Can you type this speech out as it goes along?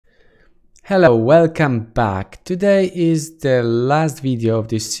Hello, welcome back. Today is the last video of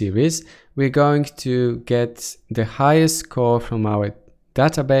this series. We're going to get the highest score from our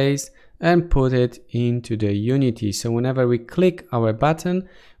database and put it into the Unity. So whenever we click our button,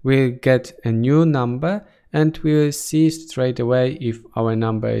 we'll get a new number and we'll see straight away if our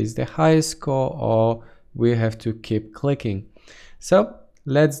number is the highest score or we have to keep clicking. So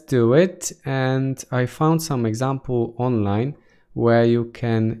let's do it. And I found some example online where you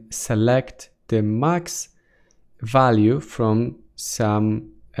can select the max value from some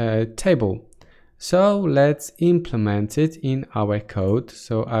table. So let's implement it in our code.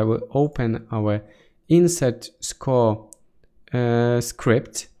 So I will open our insert score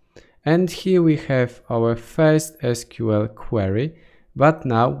script, and here we have our first SQL query. But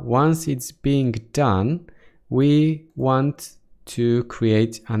now once it's being done, we want to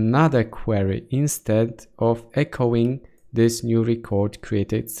create another query instead of echoing this new record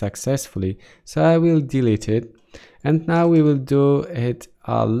created successfully. So I will delete it, and now we will do it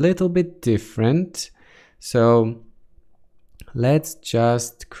a little bit different. So let's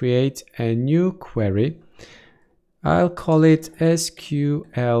just create a new query. I'll call it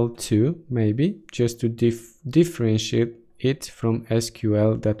SQL2 maybe, just to differentiate it from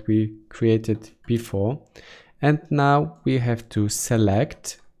SQL that we created before. And now we have to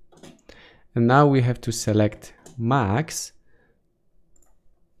select, max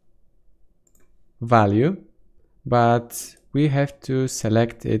value, but we have to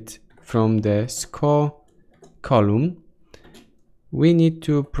select it from the score column. We need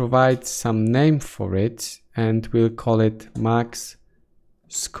to provide some name for it, and we'll call it max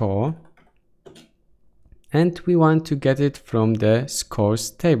score, and we want to get it from the scores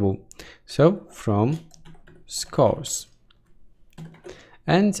table, so from scores.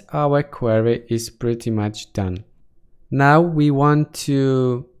 And our query is pretty much done. Now we want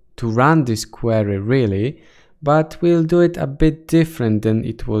to run this query really, but we'll do it a bit different than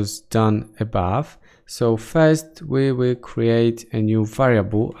it was done above. So first we will create a new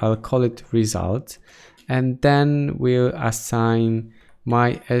variable. I'll call it result, and then we'll assign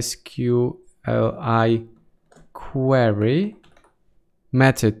MySQL query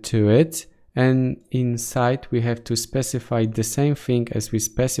method to it. And inside we have to specify the same thing as we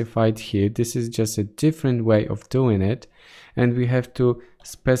specified here. This is just a different way of doing it. And we have to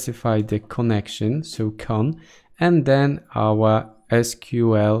specify the connection, so con, and then our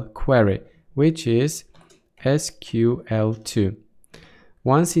SQL query, which is SQL2.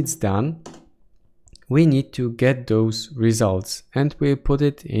 Once it's done, we need to get those results, and we'll put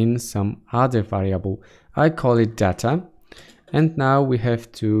it in some other variable. I call it data. And now we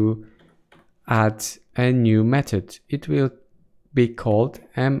have to add a new method. It will be called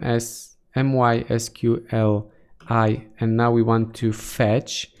MYSQL, and now we want to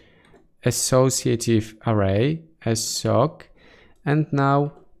fetch associative array as soc, and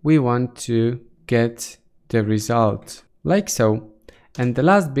now we want to get the result like so. And the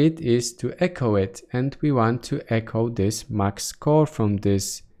last bit is to echo it, and we want to echo this max score from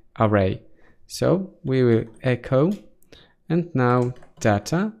this array. So we will echo, and now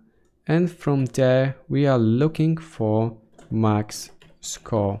data, and from there we are looking for max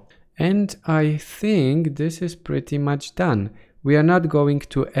score. And I think this is pretty much done. We are not going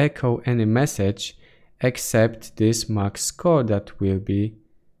to echo any message except this max score that will be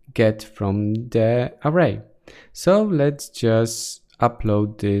get from the array. So let's just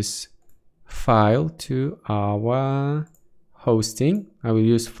upload this file to our hosting. I will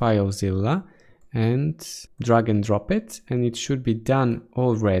use FileZilla and drag and drop it, and it should be done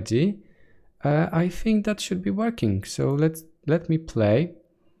already. I think that should be working. So let me play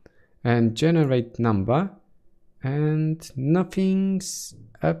and generate number, and nothing's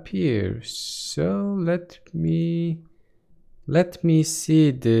appears. So let me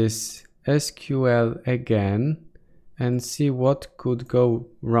see this SQL again and see what could go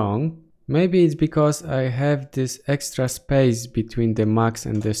wrong. Maybe it's because I have this extra space between the max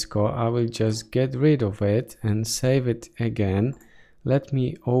and the score. I will just get rid of it and save it again. Let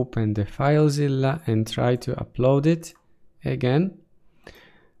me open the FileZilla and try to upload it again.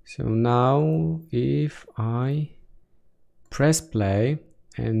 So now if I press play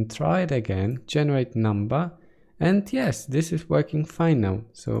and try it again, generate number, and yes, this is working fine now.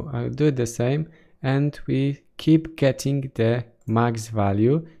 So I'll do the same, and we keep getting the max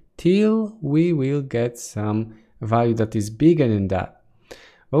value till we will get some value that is bigger than that.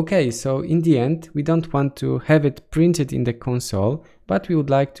 Okay, so in the end, we don't want to have it printed in the console, but we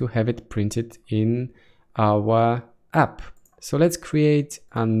would like to have it printed in our app. So let's create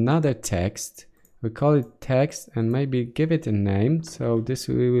another text we call it text and maybe give it a name. So this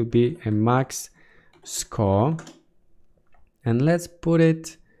will be a max score, and let's put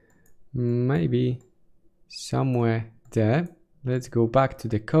it maybe somewhere there. Let's go back to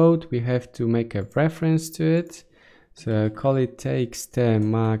the code. We have to make a reference to it. So I'll call it takes the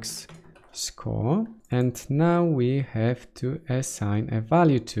max score, and now we have to assign a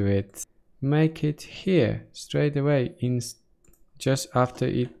value to it. Make it here straight away just after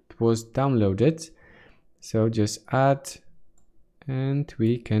it was downloaded. So just add, and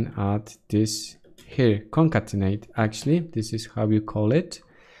we can add this here, concatenate. Actually, this is how you call it,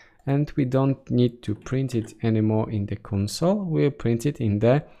 and we don't need to print it anymore in the console. We'll print it in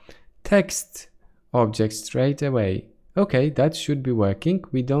the text object straight away. Okay, that should be working.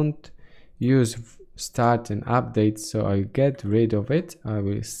 We don't use start and update, so I'll get rid of it. I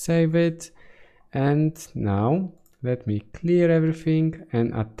will save it, and now let me clear everything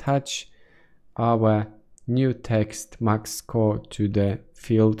and attach our new text max score to the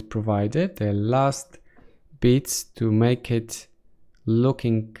field provided, the last bits to make it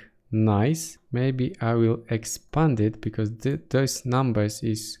looking nice. Maybe I will expand it because those numbers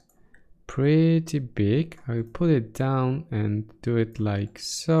is pretty big. I will put it down and do it like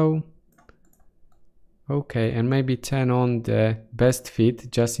so. Okay, and maybe turn on the best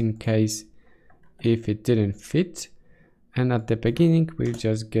fit just in case if it didn't fit. And at the beginning we'll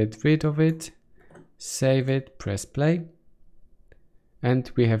just get rid of it, save it, press play,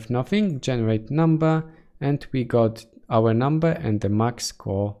 and we have nothing. Generate number, and we got our number and the max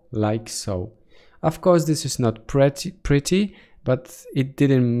score like so. Of course this is not pretty, but it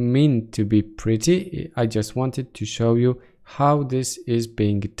didn't mean to be pretty. I just wanted to show you how this is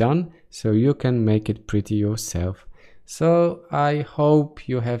being done so you can make it pretty yourself. So I hope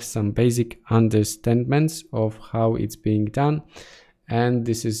you have some basic understandings of how it's being done, and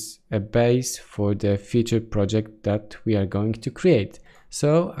this is a base for the future project that we are going to create.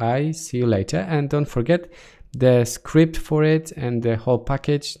 So I see you later, and don't forget the script for it and the whole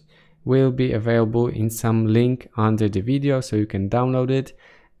package will be available in some link under the video, so you can download it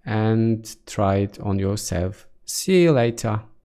and try it on yourself. See you later.